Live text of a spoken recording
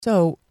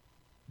So,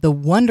 the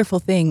wonderful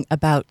thing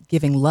about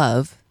giving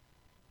love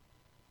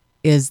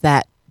is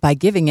that by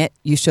giving it,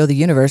 you show the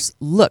universe,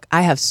 look,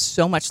 I have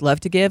so much love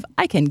to give.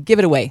 I can give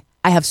it away.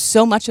 I have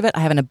so much of it. I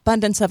have an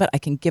abundance of it. I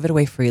can give it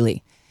away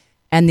freely.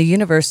 And the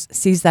universe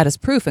sees that as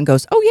proof and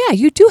goes, oh, yeah,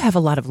 you do have a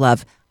lot of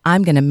love.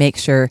 I'm going to make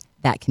sure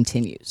that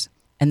continues.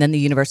 And then the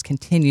universe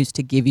continues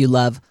to give you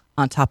love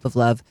on top of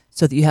love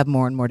so that you have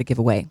more and more to give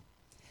away.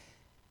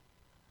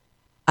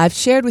 I've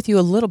shared with you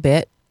a little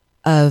bit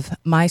of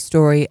my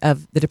story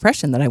of the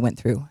depression that I went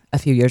through a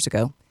few years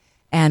ago.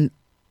 And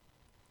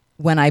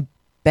when I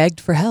begged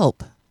for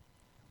help,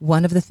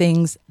 one of the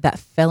things that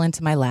fell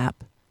into my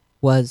lap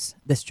was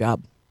this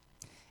job.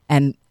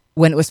 And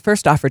when it was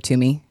first offered to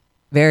me,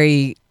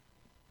 very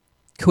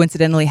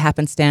coincidentally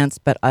happenstance,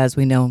 but as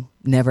we know,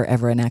 never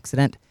ever an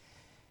accident.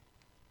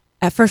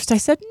 At first I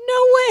said,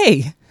 no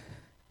way.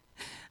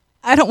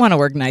 I don't want to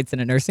work nights in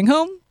a nursing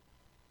home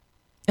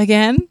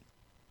again.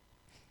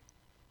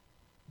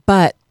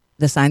 But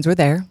the signs were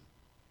there.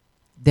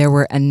 There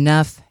were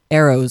enough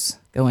arrows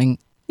going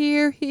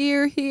here,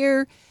 here,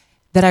 here,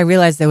 that I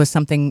realized there was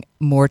something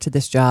more to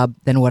this job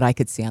than what I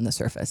could see on the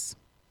surface.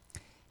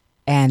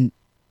 And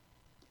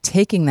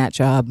taking that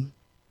job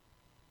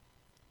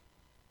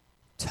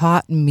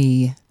taught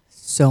me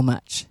so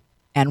much.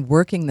 And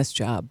working this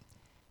job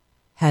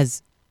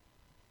has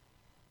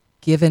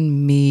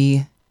given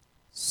me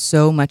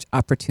so much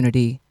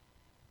opportunity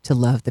to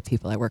love the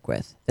people I work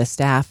with, the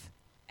staff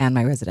and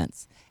my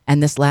residents.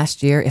 And this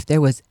last year, if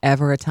there was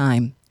ever a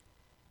time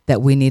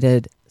that we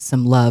needed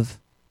some love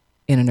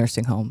in a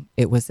nursing home,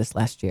 it was this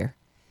last year.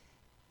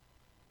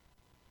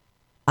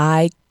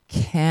 I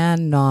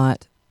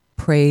cannot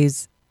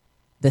praise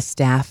the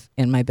staff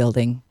in my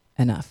building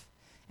enough.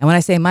 And when I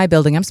say my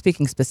building, I'm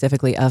speaking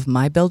specifically of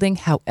my building.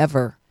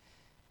 However,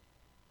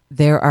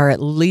 there are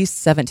at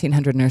least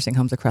 1,700 nursing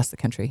homes across the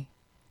country.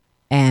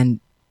 And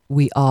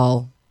we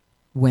all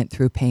went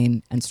through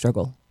pain and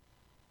struggle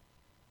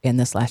in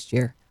this last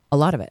year. A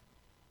lot of it.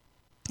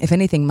 If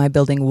anything, my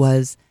building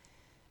was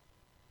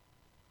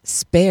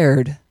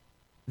spared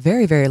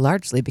very, very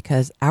largely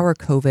because our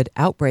COVID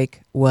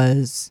outbreak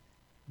was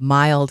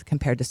mild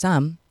compared to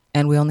some,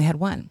 and we only had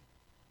one.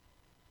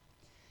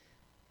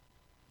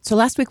 So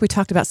last week we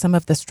talked about some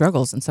of the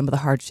struggles and some of the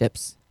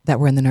hardships that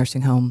were in the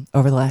nursing home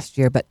over the last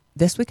year. But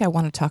this week I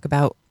want to talk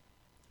about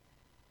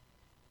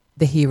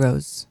the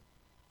heroes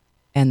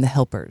and the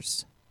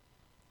helpers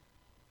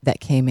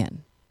that came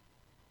in.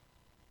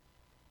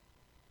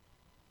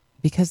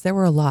 Because there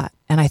were a lot.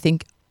 And I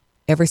think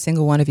every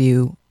single one of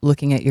you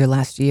looking at your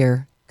last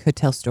year could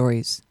tell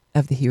stories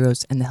of the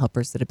heroes and the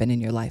helpers that have been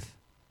in your life.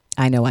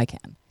 I know I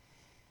can.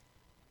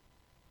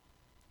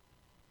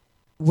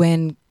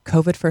 When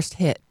COVID first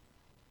hit,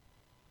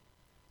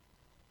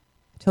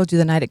 I told you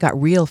the night it got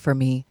real for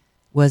me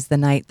was the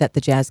night that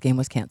the Jazz game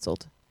was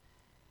canceled.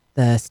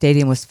 The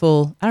stadium was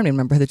full. I don't even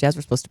remember who the Jazz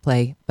were supposed to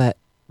play, but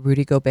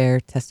Rudy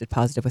Gobert tested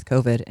positive with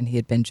COVID, and he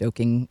had been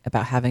joking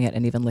about having it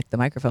and even licked the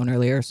microphone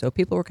earlier, so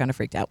people were kind of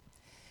freaked out.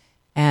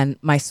 And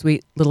my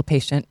sweet little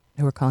patient,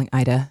 who we're calling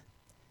Ida,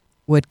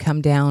 would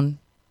come down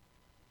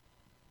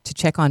to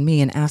check on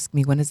me and ask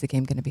me, when is the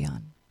game going to be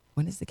on?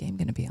 When is the game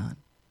going to be on?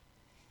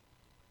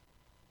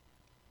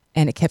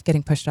 And it kept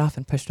getting pushed off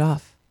and pushed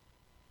off.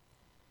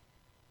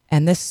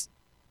 And this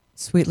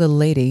sweet little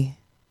lady,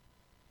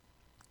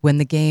 when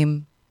the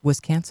game was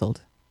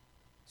canceled,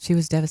 she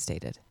was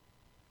devastated.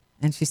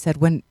 And she said,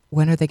 when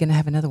are they going to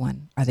have another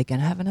one? Are they going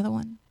to have another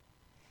one?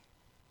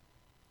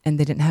 And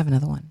they didn't have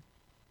another one.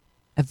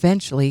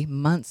 Eventually,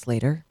 months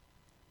later,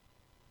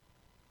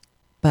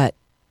 but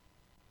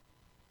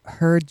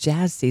her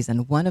Jazz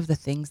season, one of the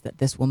things that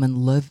this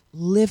woman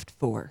lived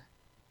for,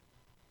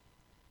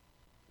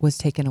 was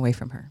taken away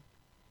from her.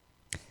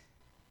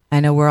 I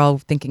know we're all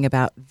thinking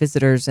about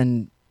visitors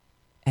and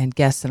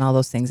guests and all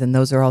those things, and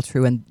those are all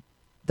true, and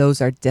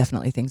those are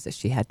definitely things that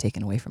she had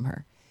taken away from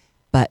her.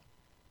 But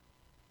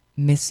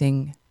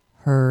missing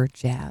her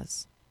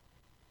Jazz.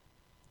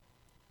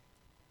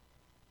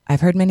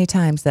 I've heard many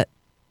times that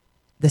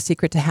the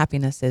secret to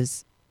happiness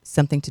is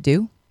something to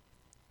do,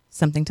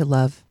 something to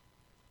love,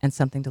 and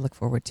something to look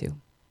forward to.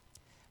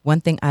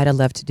 One thing Ida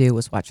loved to do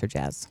was watch her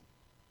Jazz.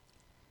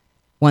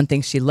 One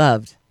thing she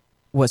loved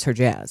was her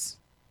Jazz.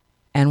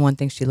 And one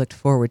thing she looked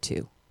forward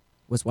to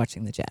was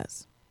watching the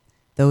Jazz.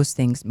 Those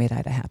things made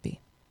Ida happy.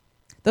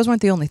 Those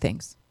weren't the only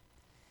things.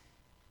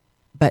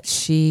 But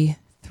she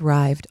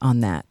thrived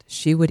on that.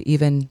 She would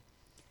even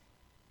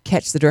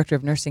catch the director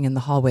of nursing in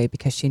the hallway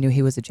because she knew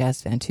he was a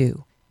Jazz fan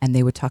too. And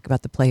they would talk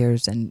about the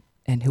players and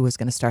who was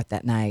going to start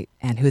that night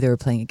and who they were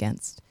playing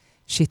against.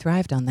 She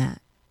thrived on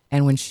that.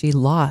 And when she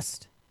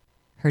lost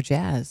her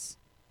Jazz,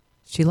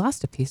 she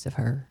lost a piece of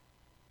her.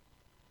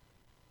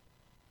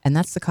 And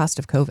that's the cost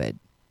of COVID.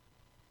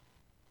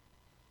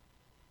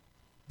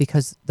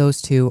 Because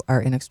those two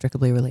are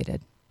inextricably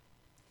related.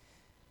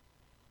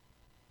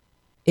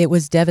 It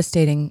was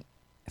devastating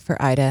for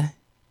Ida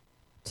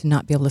to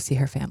not be able to see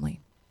her family.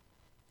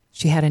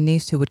 She had a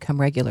niece who would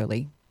come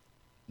regularly,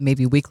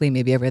 maybe weekly,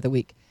 maybe every other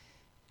week,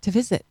 to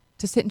visit,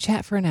 to sit and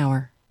chat for an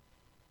hour,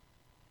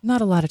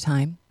 Not a lot of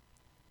time,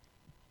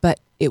 but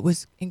it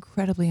was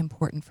incredibly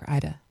important for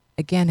Ida.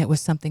 Again, it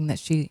was something that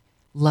she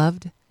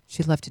loved.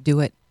 She loved to do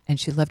it, and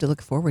she loved to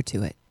look forward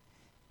to it.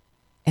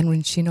 And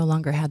when she no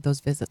longer had those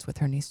visits with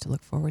her niece to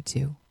look forward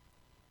to,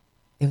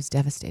 it was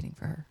devastating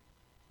for her.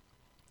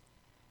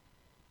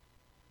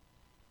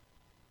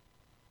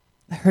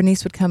 Her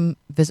niece would come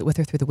visit with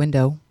her through the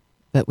window,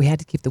 but we had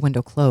to keep the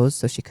window closed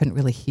so she couldn't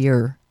really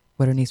hear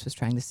what her niece was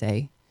trying to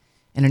say.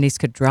 And her niece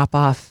could drop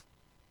off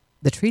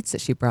the treats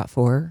that she brought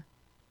for her,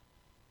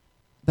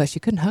 but she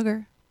couldn't hug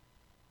her.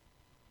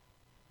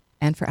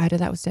 And for Ida,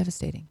 that was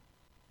devastating.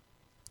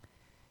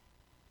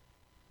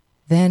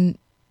 Then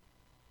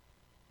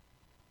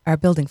our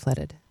building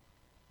flooded.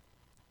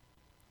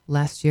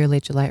 Last year,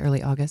 late July,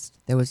 early August,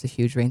 there was a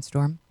huge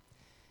rainstorm,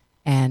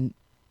 and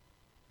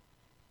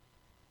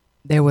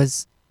there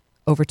was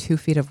over 2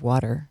 feet of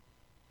water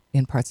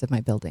in parts of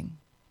my building.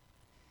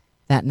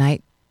 That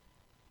night,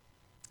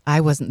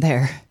 I wasn't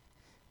there,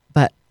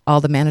 but all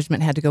the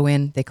management had to go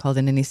in. They called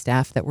in any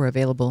staff that were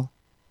available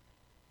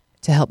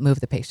to help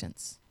move the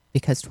patients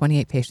because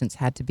 28 patients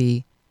had to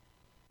be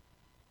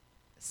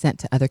sent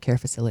to other care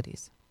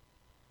facilities.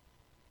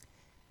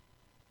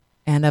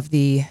 And of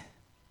the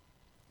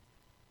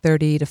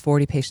 30 to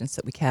 40 patients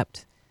that we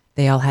kept,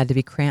 they all had to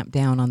be cramped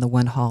down on the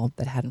one hall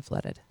that hadn't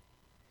flooded.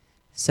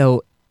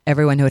 So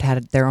everyone who had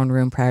had their own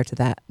room prior to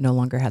that no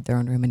longer had their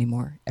own room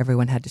anymore.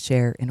 Everyone had to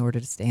share in order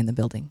to stay in the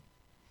building.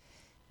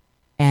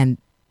 And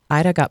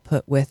Ida got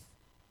put with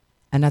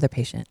another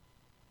patient.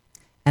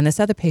 And this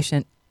other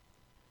patient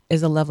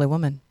is a lovely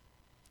woman.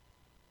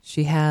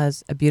 She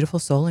has a beautiful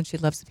soul and she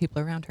loves the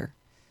people around her.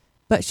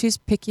 But she's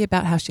picky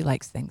about how she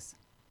likes things.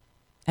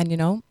 And you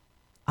know,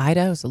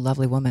 Ida was a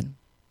lovely woman,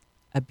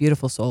 a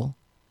beautiful soul,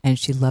 and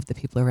she loved the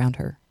people around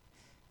her.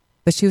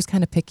 But she was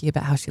kind of picky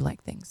about how she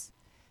liked things.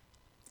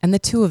 And the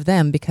two of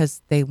them,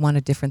 because they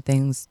wanted different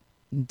things,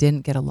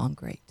 didn't get along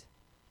great.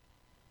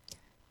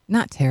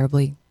 Not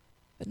terribly,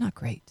 but not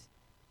great.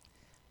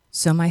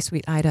 So my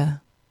sweet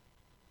Ida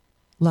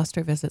lost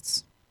her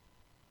visits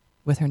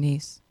with her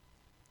niece.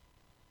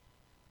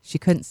 She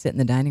couldn't sit in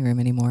the dining room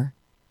anymore.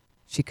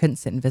 She couldn't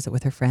sit and visit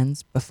with her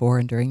friends before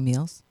and during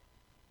meals.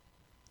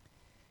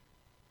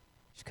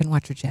 She couldn't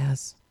watch her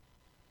jazz.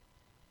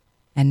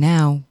 And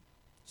now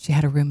she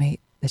had a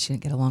roommate that she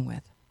didn't get along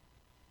with.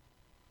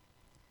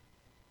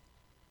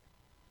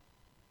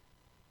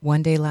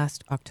 One day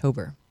last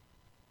October,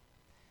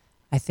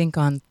 I think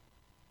on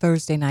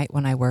Thursday night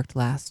when I worked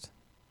last,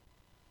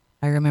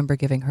 I remember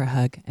giving her a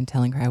hug and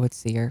telling her I would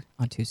see her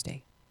on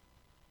Tuesday.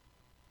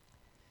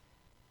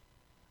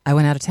 I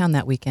went out of town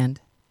that weekend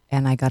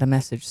and I got a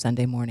message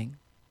Sunday morning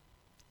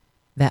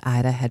that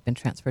Ida had been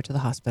transferred to the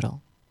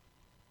hospital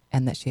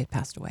and that she had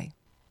passed away.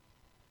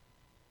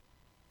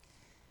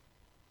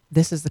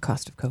 This is the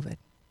cost of COVID.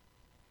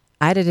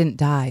 Ida didn't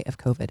die of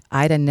COVID.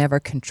 Ida never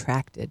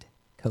contracted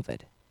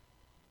COVID.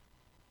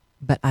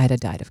 But Ida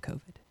died of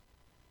COVID.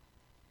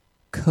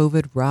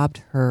 COVID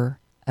robbed her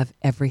of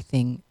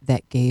everything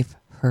that gave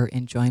her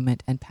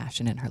enjoyment and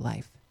passion in her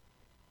life.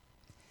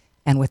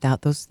 And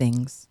without those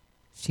things,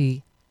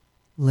 she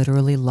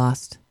literally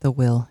lost the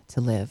will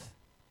to live.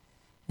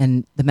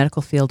 In the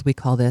medical field, we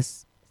call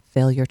this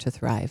failure to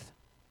thrive.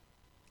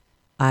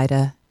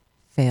 Ida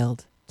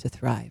failed to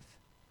thrive.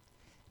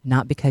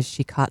 Not because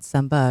she caught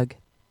some bug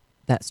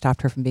that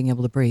stopped her from being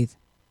able to breathe,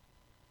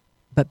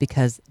 but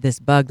because this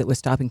bug that was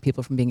stopping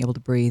people from being able to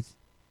breathe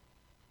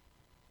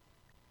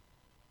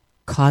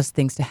caused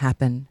things to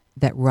happen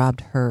that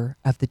robbed her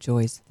of the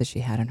joys that she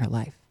had in her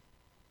life.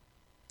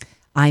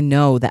 I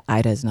know that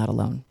Ida is not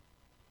alone.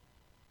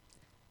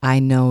 I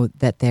know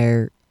that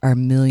there are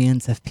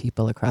millions of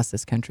people across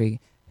this country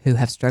who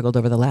have struggled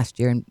over the last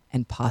year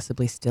and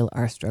possibly still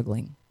are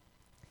struggling.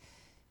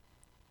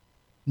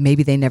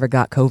 Maybe they never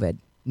got COVID.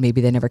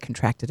 Maybe they never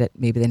contracted it.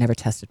 Maybe they never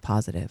tested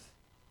positive.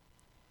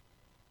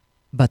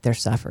 But they're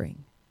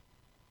suffering.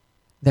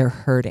 They're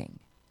hurting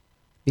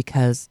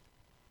because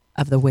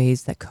of the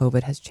ways that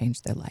COVID has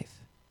changed their life.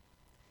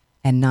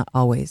 And not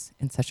always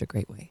in such a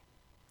great way.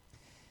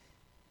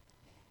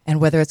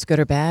 And whether it's good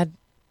or bad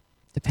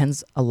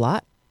depends a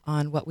lot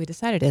on what we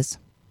decide it is.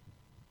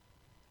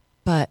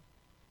 But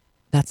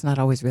that's not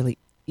always really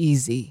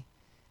easy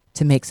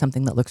to make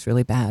something that looks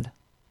really bad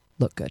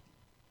look good.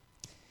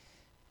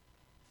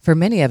 For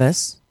many of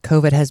us,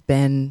 COVID has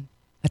been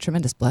a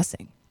tremendous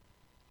blessing.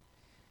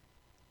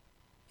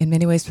 In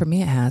many ways, for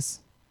me, it has.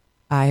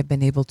 I've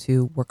been able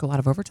to work a lot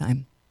of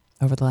overtime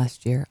over the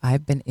last year.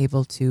 I've been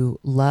able to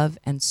love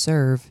and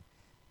serve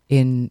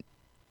in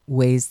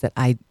ways that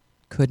I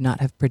could not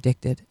have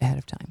predicted ahead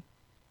of time.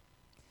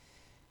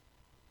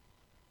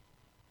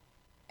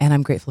 And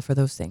I'm grateful for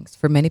those things.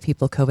 For many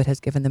people, COVID has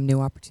given them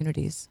new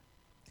opportunities.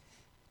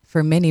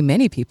 For many,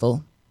 many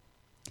people,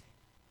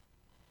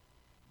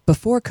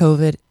 before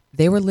COVID,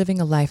 they were living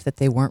a life that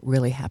they weren't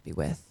really happy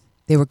with.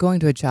 They were going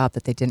to a job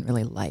that they didn't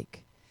really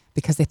like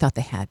because they thought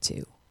they had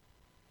to.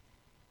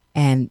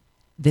 And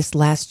this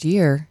last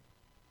year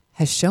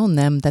has shown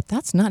them that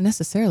that's not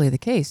necessarily the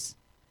case.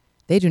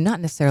 they do not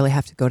necessarily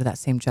have to go to that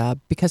same job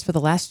because for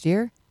the last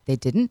year, they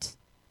didn't.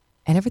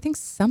 And everything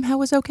somehow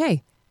was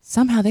okay.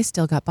 Somehow they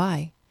still got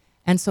by.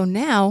 And so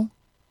now,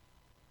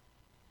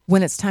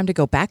 when it's time to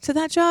go back to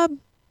that job,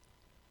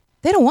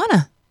 they don't want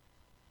to.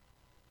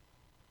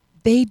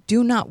 They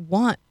do not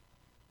want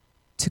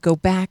to go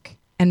back.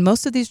 And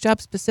most of these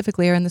jobs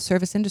specifically are in the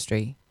service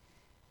industry,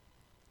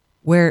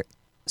 where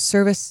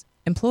service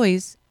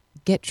employees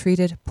get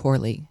treated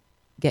poorly,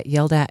 get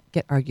yelled at,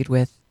 get argued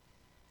with,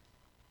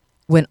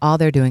 when all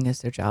they're doing is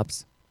their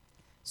jobs.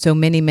 So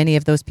many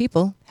of those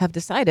people have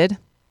decided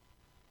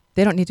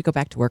they don't need to go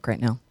back to work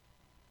right now.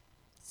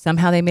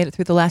 Somehow they made it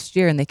through the last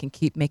year and they can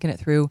keep making it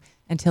through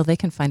until they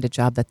can find a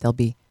job that they'll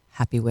be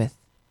happy with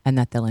and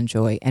that they'll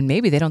enjoy. And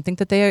maybe they don't think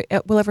that they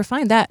will ever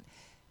find that.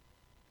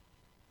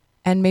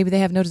 And maybe they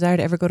have no desire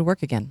to ever go to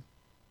work again.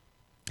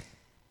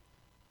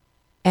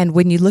 And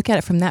when you look at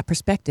it from that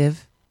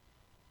perspective,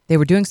 they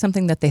were doing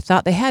something that they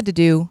thought they had to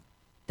do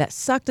that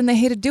sucked and they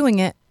hated doing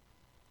it.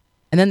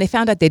 And then they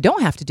found out they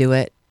don't have to do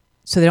it,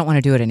 so they don't want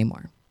to do it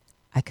anymore.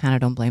 I kind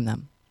of don't blame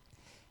them.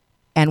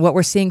 And what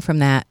we're seeing from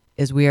that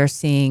is we are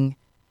seeing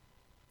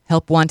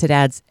help wanted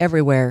ads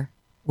everywhere.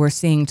 We're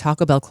seeing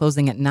Taco Bell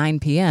closing at 9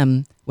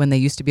 p.m. when they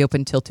used to be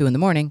open till 2 in the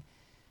morning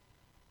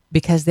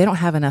because they don't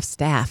have enough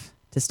staff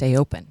to stay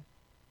open.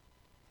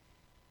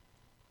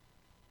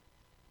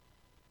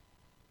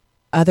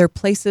 Other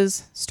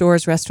places,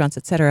 stores, restaurants,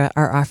 etc.,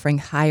 are offering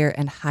higher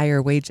and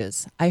higher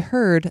wages. I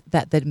heard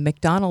that the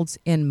McDonald's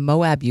in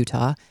Moab,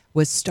 Utah,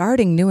 was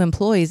starting new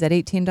employees at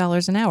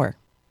 $18 an hour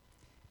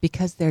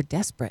because they're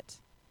desperate.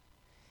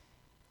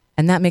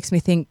 And that makes me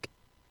think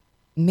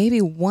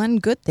maybe one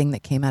good thing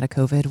that came out of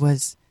COVID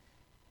was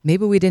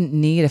maybe we didn't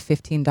need a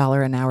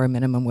 $15 an hour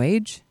minimum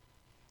wage.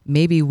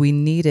 Maybe we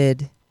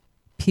needed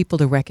people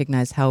to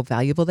recognize how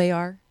valuable they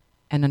are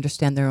and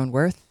understand their own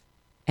worth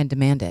and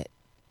demand it.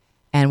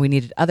 And we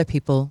needed other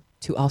people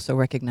to also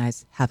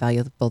recognize how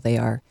valuable they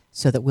are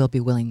so that we'll be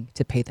willing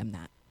to pay them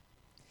that.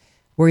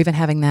 We're even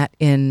having that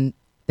in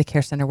the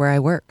care center where I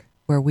work,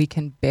 where we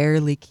can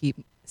barely keep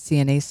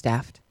CNAs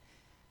staffed.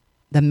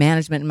 The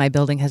management in my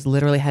building has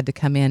literally had to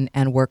come in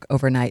and work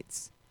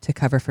overnights to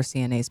cover for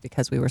CNAs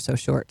because we were so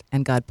short,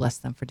 and God bless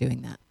them for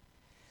doing that.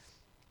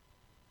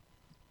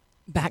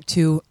 Back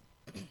to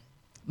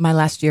my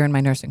last year in my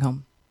nursing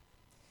home.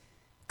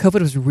 COVID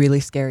was really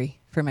scary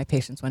for my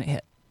patients when it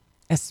hit,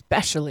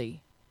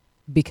 especially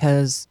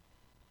because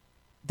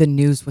the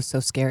news was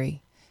so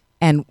scary.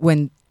 And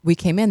when we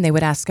came in, they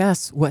would ask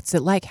us, what's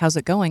it like? How's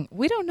it going?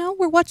 We don't know.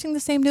 We're watching the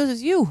same news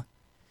as you.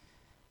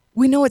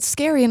 We know it's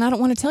scary, and I don't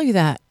want to tell you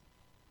that.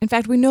 In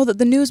fact, we know that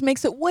the news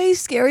makes it way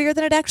scarier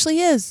than it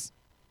actually is.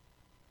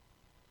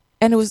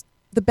 And it was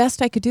the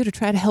best I could do to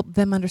try to help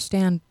them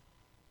understand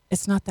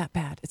it's not that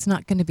bad. It's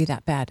not going to be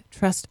that bad.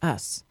 Trust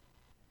us.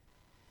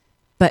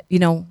 But, you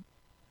know,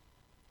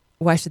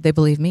 why should they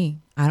believe me?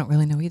 I don't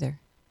really know either.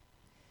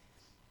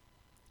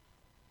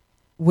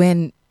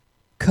 When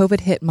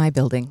COVID hit my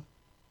building,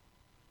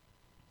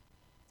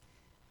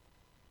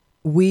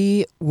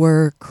 we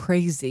were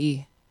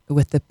crazy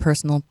with the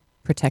personal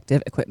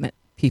protective equipment,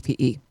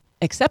 PPE.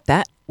 Except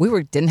that we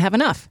didn't have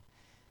enough.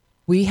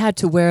 We had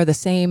to wear the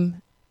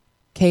same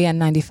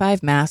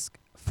KN95 mask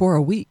for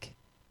a week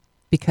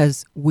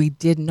because we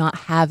did not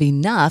have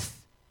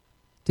enough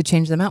to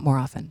change them out more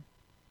often.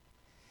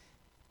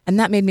 And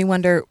that made me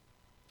wonder,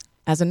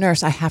 as a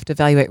nurse, I have to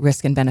evaluate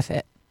risk and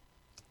benefit.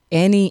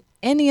 Any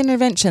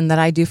intervention that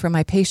I do for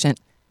my patient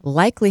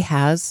likely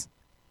has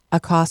a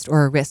cost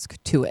or a risk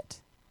to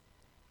it.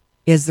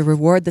 Is the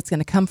reward that's going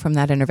to come from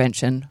that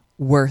intervention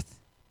worth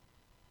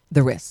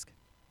the risk?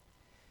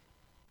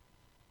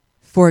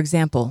 For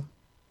example,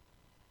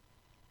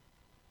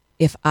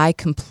 if I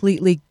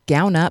completely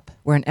gown up,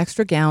 wear an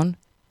extra gown,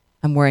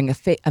 I'm wearing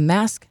a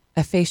mask,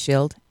 a face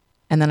shield,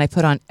 and then I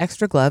put on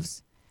extra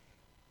gloves,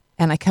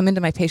 and I come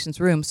into my patient's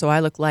room so I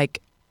look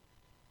like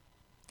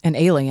an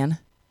alien.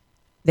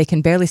 They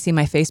can barely see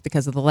my face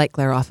because of the light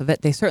glare off of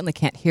it. They certainly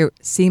can't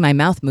see my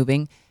mouth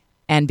moving,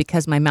 and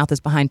because my mouth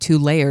is behind 2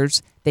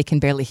 layers, they can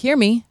barely hear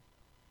me,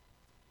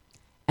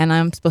 and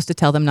I'm supposed to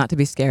tell them not to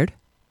be scared.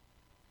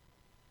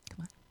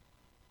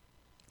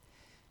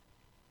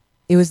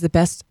 It was the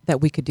best that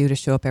we could do to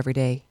show up every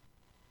day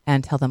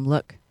and tell them,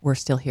 look, we're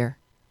still here.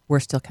 We're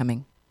still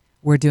coming.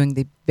 We're doing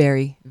the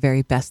very,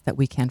 very best that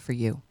we can for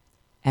you.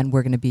 And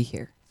we're going to be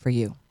here for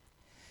you.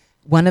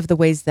 One of the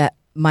ways that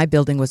my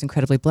building was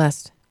incredibly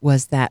blessed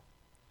was that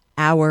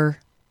our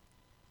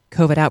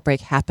COVID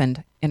outbreak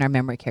happened in our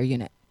memory care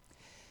unit.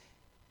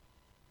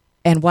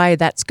 And why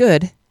that's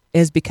good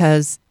is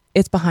because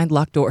it's behind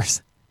locked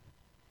doors.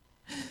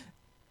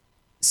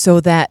 So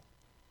that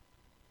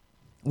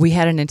we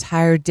had an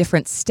entire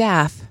different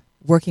staff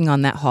working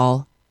on that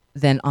hall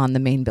than on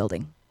the main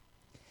building.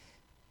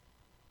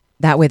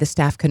 That way the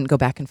staff couldn't go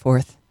back and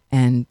forth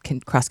and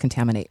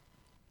cross-contaminate.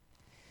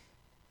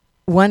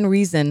 One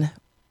reason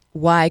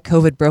why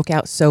COVID broke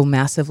out so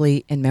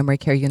massively in memory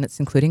care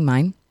units, including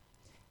mine,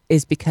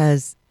 is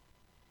because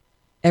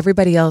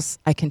everybody else,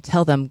 I can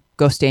tell them,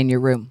 go stay in your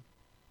room,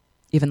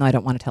 even though I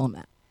don't want to tell them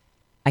that.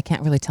 I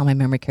can't really tell my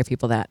memory care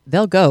people that.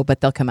 They'll go,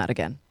 but they'll come out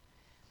again.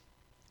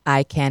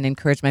 I can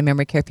encourage my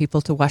memory care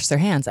people to wash their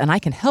hands, and I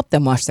can help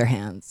them wash their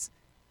hands,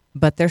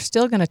 but they're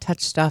still going to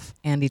touch stuff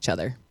and each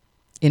other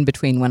in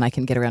between when I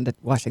can get around to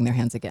washing their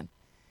hands again.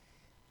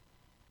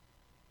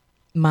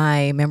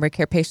 My memory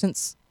care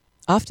patients,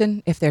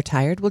 often, if they're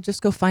tired, will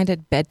just go find a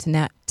bed to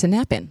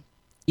nap in,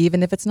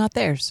 even if it's not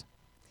theirs.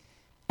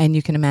 And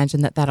you can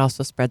imagine that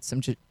also spreads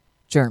some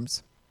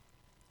germs.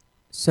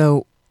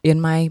 So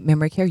in my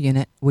memory care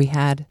unit, we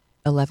had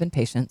 11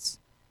 patients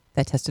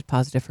that tested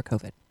positive for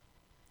COVID.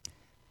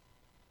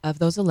 Of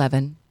those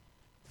 11,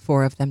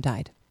 4 of them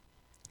died.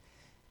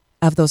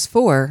 Of those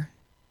 4,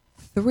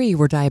 3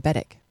 were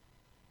diabetic.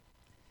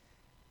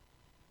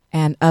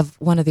 And of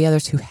one of the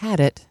others who had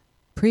it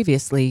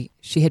previously,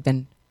 she had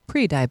been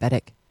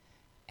pre-diabetic.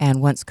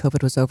 And once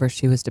COVID was over,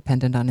 she was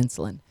dependent on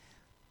insulin.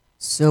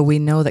 So we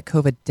know that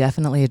COVID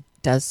definitely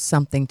does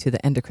something to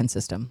the endocrine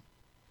system.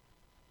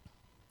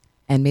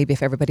 And maybe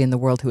if everybody in the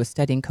world who was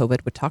studying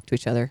COVID would talk to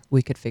each other,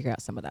 we could figure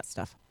out some of that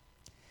stuff.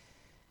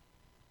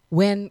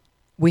 When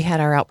we had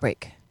our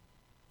outbreak,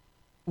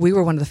 we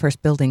were one of the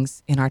first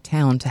buildings in our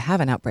town to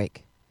have an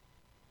outbreak.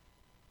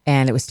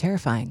 And it was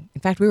terrifying.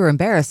 In fact, we were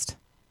embarrassed.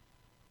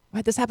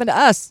 Why'd this happen to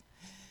us?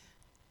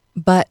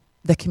 But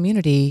the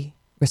community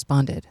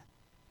responded.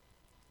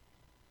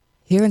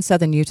 Here in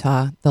southern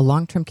Utah, the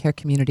long-term care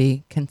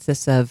community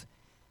consists of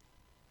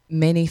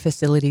many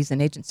facilities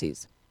and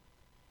agencies.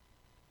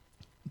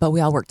 But we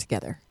all work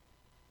together.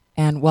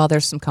 And while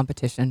there's some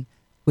competition,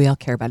 we all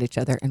care about each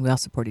other and we all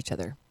support each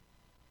other.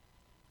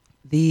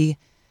 The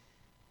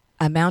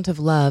amount of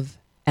love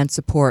and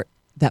support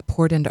that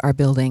poured into our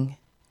building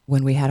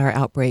when we had our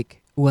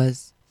outbreak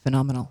was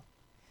phenomenal.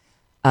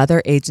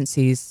 Other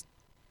agencies,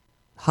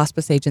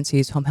 hospice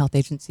agencies, home health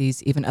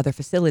agencies, even other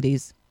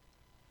facilities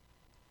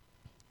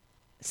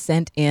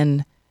sent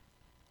in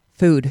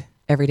food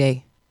every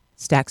day,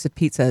 stacks of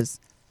pizzas,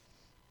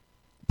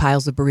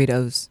 piles of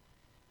burritos,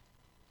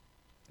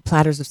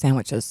 platters of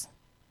sandwiches,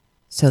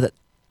 so that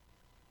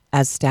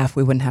as staff,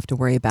 we wouldn't have to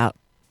worry about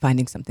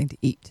finding something to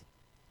eat.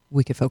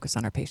 We could focus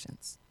on our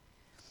patients.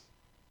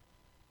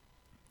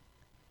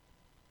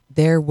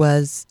 There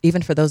was,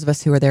 even for those of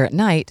us who were there at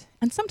night,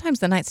 and sometimes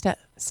the night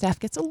staff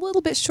gets a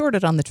little bit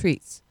shorted on the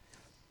treats.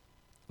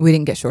 We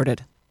didn't get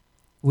shorted.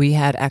 We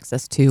had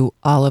access to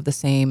all of the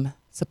same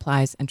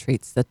supplies and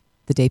treats that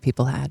the day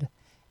people had.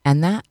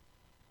 And that,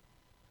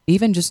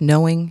 even just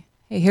knowing,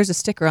 hey, here's a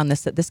sticker on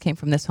this that this came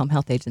from this home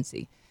health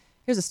agency.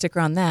 Here's a sticker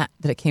on that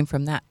it came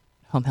from that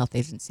home health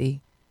agency.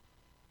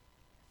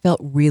 Felt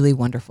really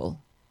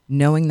wonderful.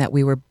 Knowing that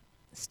we were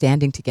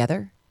standing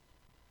together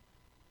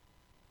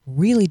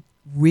really,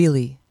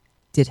 really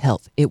did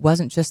help. It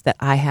wasn't just that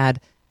I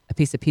had a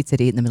piece of pizza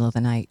to eat in the middle of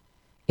the night.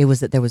 It was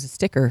that there was a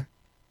sticker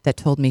that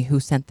told me who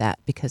sent that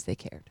because they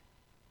cared.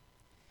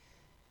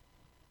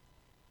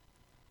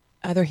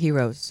 Other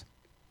heroes.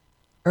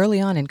 Early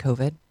on in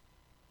COVID,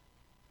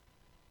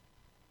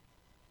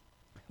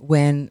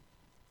 when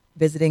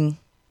visiting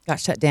got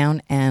shut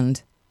down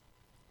and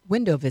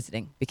window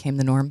visiting became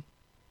the norm,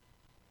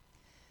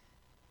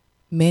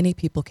 many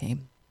people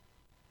came.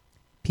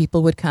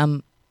 People would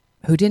come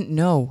who didn't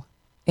know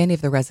any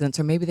of the residents,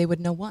 or maybe they would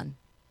know one,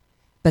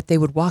 but they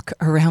would walk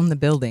around the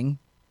building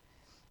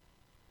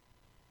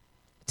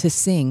to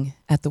sing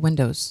at the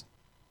windows.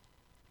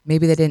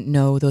 Maybe they didn't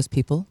know those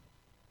people,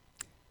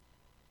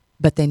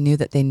 but they knew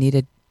that they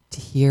needed to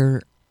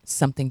hear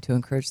something to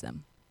encourage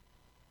them.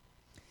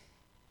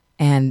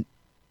 And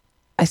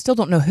I still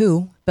don't know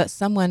who, but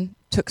someone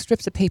took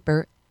strips of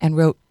paper and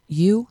wrote,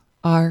 "You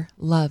are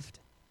loved,"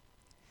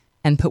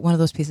 and put one of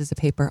those pieces of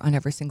paper on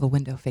every single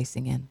window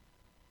facing in.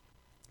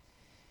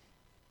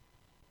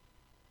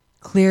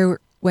 Clear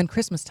when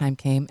Christmas time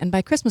came, and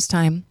by Christmas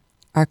time,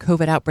 our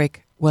COVID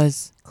outbreak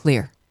was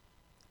clear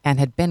and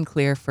had been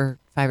clear for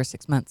 5 or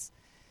 6 months.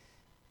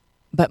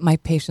 But my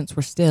patients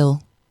were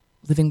still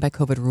living by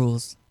COVID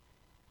rules,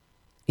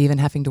 even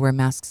having to wear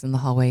masks in the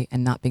hallway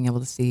and not being able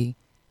to see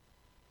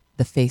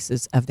the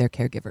faces of their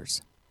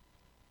caregivers.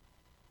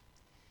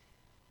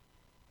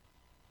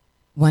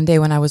 One day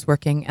when I was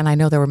working, and I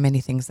know there were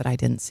many things that I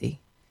didn't see,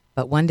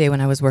 but one day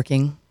when I was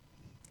working,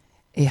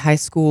 a high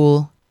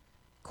school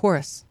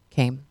chorus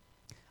came.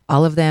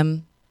 All of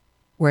them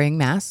wearing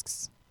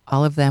masks,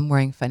 all of them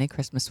wearing funny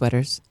Christmas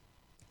sweaters.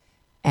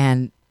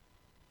 And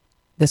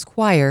this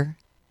choir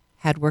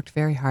had worked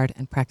very hard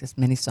and practiced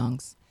many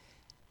songs.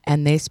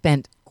 And they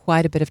spent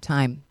quite a bit of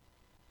time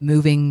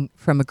moving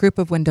from a group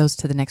of windows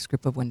to the next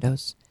group of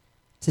windows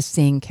to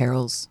sing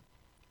carols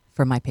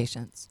for my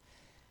patients.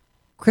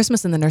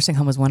 Christmas in the nursing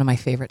home was one of my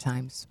favorite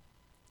times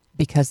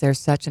because there's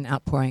such an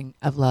outpouring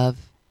of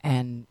love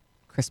and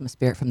Christmas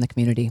spirit from the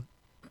community.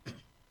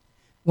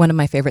 One of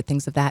my favorite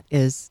things of that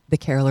is the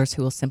carolers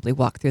who will simply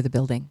walk through the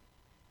building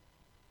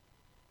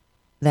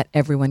that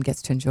everyone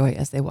gets to enjoy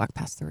as they walk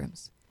past the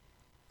rooms.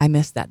 I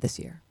missed that this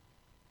year.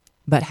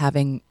 But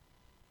having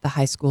the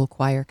high school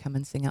choir come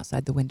and sing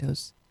outside the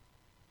windows,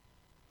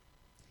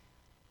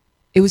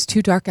 it was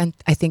too dark,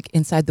 I think,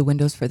 inside the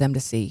windows for them to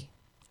see.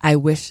 I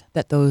wish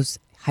that those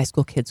high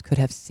school kids could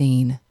have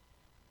seen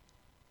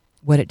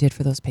what it did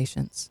for those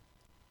patients.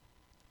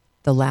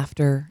 The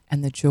laughter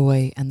and the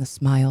joy and the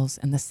smiles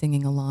and the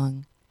singing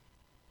along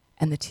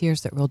and the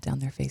tears that rolled down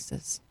their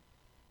faces,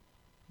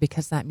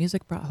 because that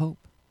music brought hope.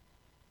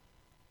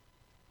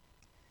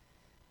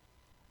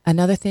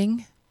 Another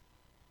thing,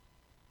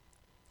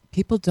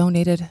 people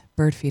donated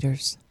bird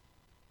feeders.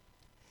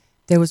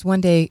 There was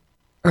one day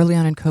early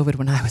on in COVID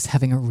when I was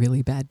having a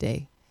really bad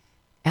day,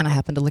 and I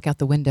happened to look out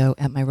the window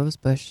at my rose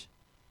bush,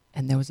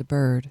 and there was a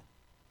bird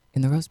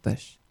in the rose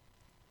bush.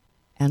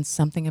 And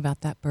something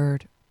about that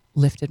bird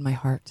lifted my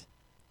heart.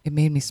 It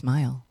made me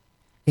smile.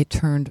 It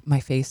turned my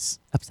face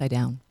upside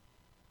down.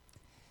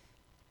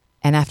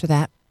 And after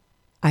that,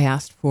 I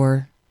asked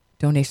for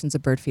donations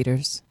of bird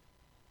feeders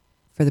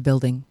for the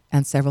building,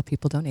 and several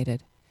people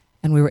donated.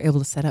 And we were able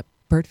to set up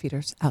bird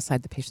feeders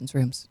outside the patients'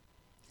 rooms.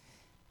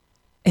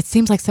 It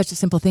seems like such a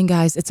simple thing,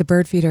 guys. It's a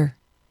bird feeder.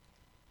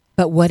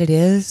 But what it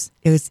is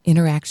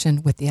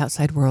interaction with the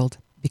outside world,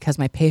 because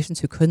my patients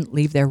who couldn't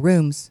leave their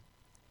rooms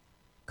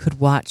could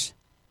watch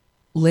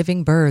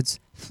living birds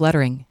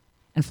fluttering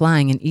and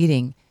flying and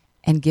eating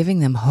and giving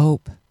them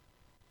hope.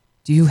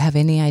 Do you have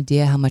any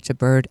idea how much a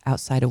bird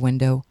outside a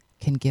window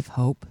can give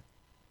hope?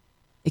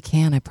 It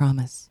can, I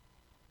promise.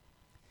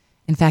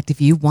 In fact, if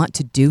you want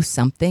to do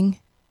something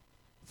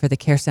for the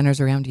care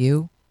centers around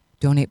you,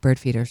 donate bird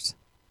feeders.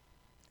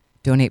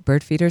 Donate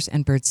bird feeders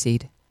and bird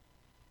seed,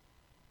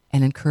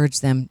 and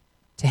encourage them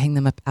to hang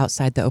them up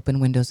outside the open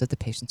windows of the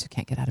patients who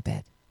can't get out of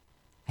bed.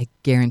 I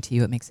guarantee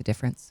you it makes a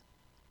difference.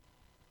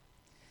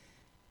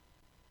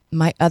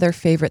 My other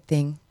favorite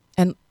thing,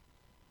 and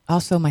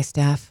also my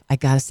staff, I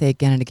gotta say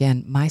again and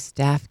again, my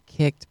staff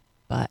kicked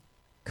butt.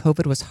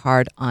 COVID was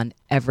hard on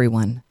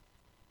everyone.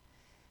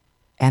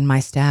 And my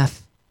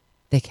staff,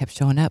 they kept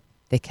showing up.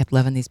 They kept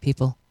loving these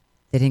people.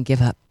 They didn't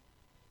give up.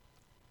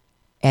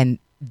 And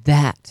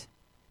that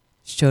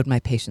showed my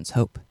patients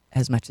hope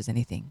as much as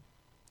anything.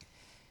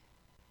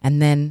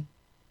 And then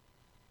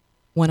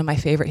one of my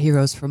favorite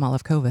heroes from all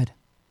of COVID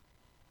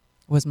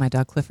was my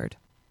dog Clifford.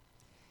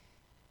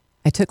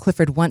 I took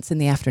Clifford once in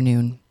the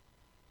afternoon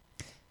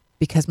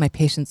because my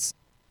patients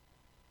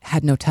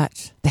had no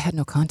touch. They had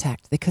no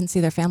contact. They couldn't see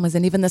their families,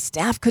 and even the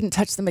staff couldn't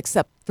touch them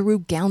except through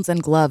gowns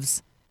and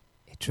gloves.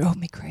 It drove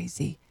me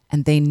crazy,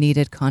 and they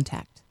needed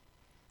contact.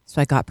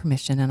 So I got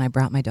permission, and I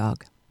brought my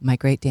dog, my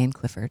Great Dane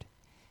Clifford,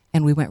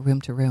 and we went room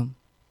to room.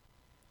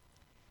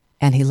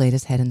 And he laid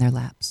his head in their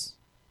laps.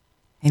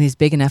 And he's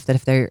big enough that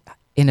if they're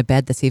in a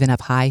bed that's even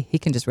up high, he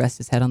can just rest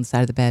his head on the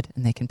side of the bed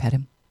and they can pet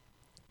him.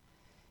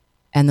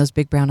 And those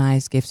big brown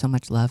eyes gave so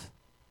much love.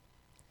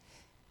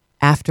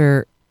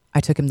 After I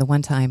took him the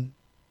one time,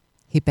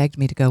 he begged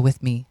me to go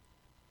with me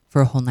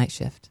for a whole night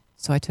shift.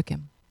 So I took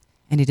him.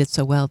 And he did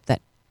so well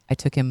that I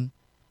took him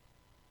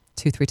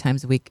 2-3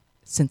 times a week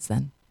since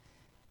then.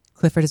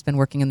 Clifford has been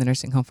working in the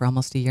nursing home for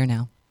almost a year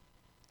now.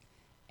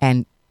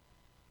 And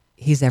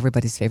he's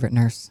everybody's favorite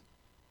nurse.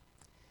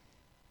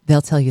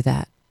 They'll tell you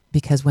that,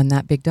 because when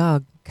that big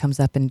dog comes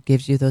up and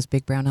gives you those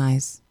big brown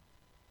eyes,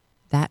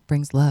 that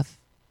brings love.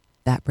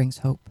 That brings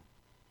hope.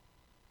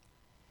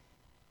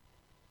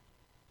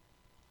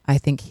 I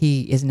think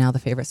he is now the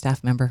favorite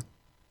staff member,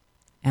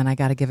 and I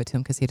got to give it to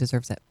him because he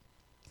deserves it.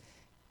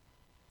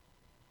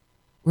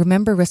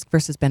 Remember risk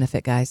versus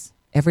benefit, guys.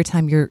 Every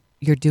time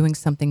you're doing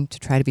something to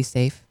try to be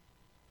safe,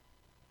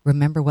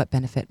 remember what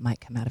benefit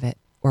might come out of it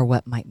or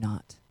what might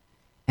not.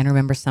 And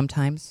remember,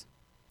 sometimes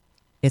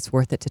it's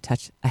worth it to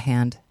touch a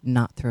hand,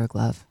 not through a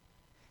glove.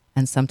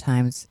 And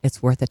sometimes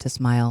it's worth it to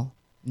smile,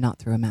 not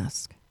through a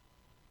mask.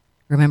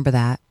 Remember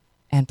that,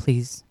 and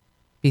please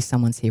be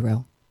someone's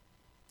hero.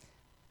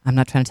 I'm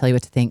not trying to tell you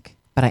what to think,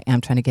 but I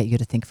am trying to get you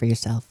to think for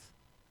yourself.